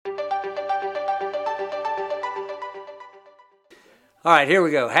All right, here we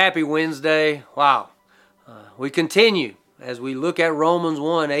go. Happy Wednesday. Wow. We continue as we look at Romans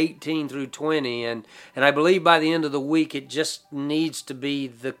 1:18 through 20. And I believe by the end of the week, it just needs to be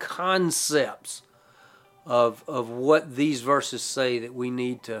the concepts of what these verses say that we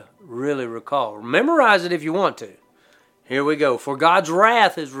need to really recall. Memorize it if you want to. Here we go. For God's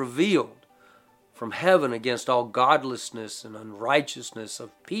wrath is revealed from heaven against all godlessness and unrighteousness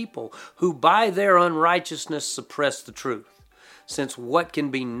of people who by their unrighteousness suppress the truth. Since what can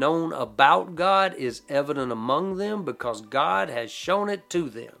be known about God is evident among them because God has shown it to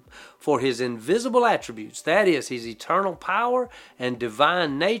them. For his invisible attributes, that is, his eternal power and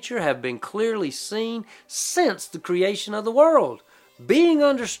divine nature, have been clearly seen since the creation of the world, being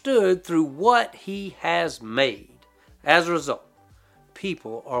understood through what he has made. As a result,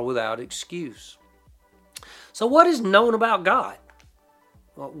 people are without excuse. So what is known about God?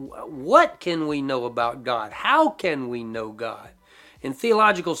 What can we know about God? How can we know God? In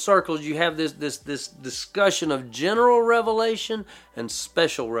theological circles, you have this discussion of general revelation and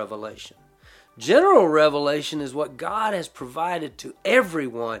special revelation. General revelation is what God has provided to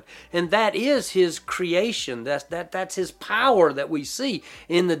everyone, and that is his creation. That's his power that we see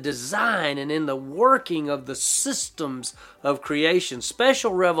in the design and in the working of the systems of creation.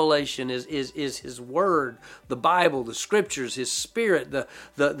 Special revelation is his word, the Bible, the scriptures, his spirit,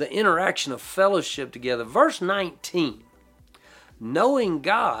 the interaction of fellowship together. Verse 19. Knowing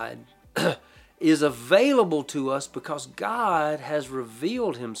God is available to us because God has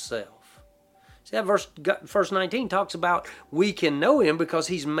revealed himself. See, that verse 19 talks about we can know him because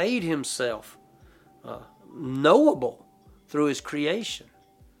he's made himself knowable through his creation.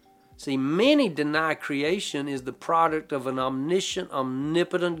 See, many deny creation is the product of an omniscient,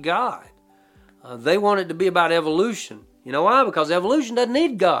 omnipotent God. They want it to be about evolution. You know why? Because evolution doesn't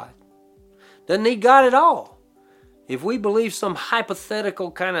need God. Doesn't need God at all. If we believe some hypothetical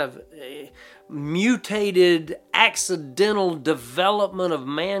kind of mutated, accidental development of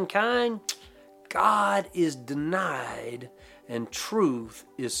mankind, God is denied and truth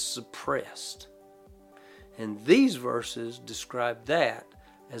is suppressed. And these verses describe that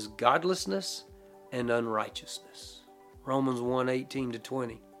as godlessness and unrighteousness. Romans 1:18 to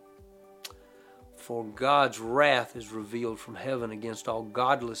 20. For God's wrath is revealed from heaven against all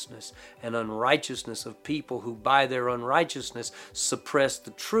godlessness and unrighteousness of people who by their unrighteousness suppress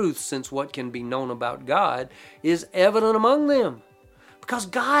the truth, since what can be known about God is evident among them, because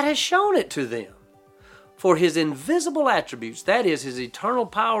God has shown it to them. For his invisible attributes, that is, his eternal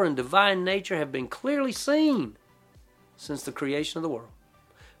power and divine nature, have been clearly seen since the creation of the world,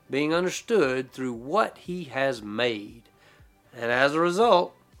 being understood through what he has made. And as a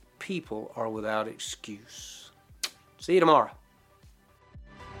result, people are without excuse. See you tomorrow.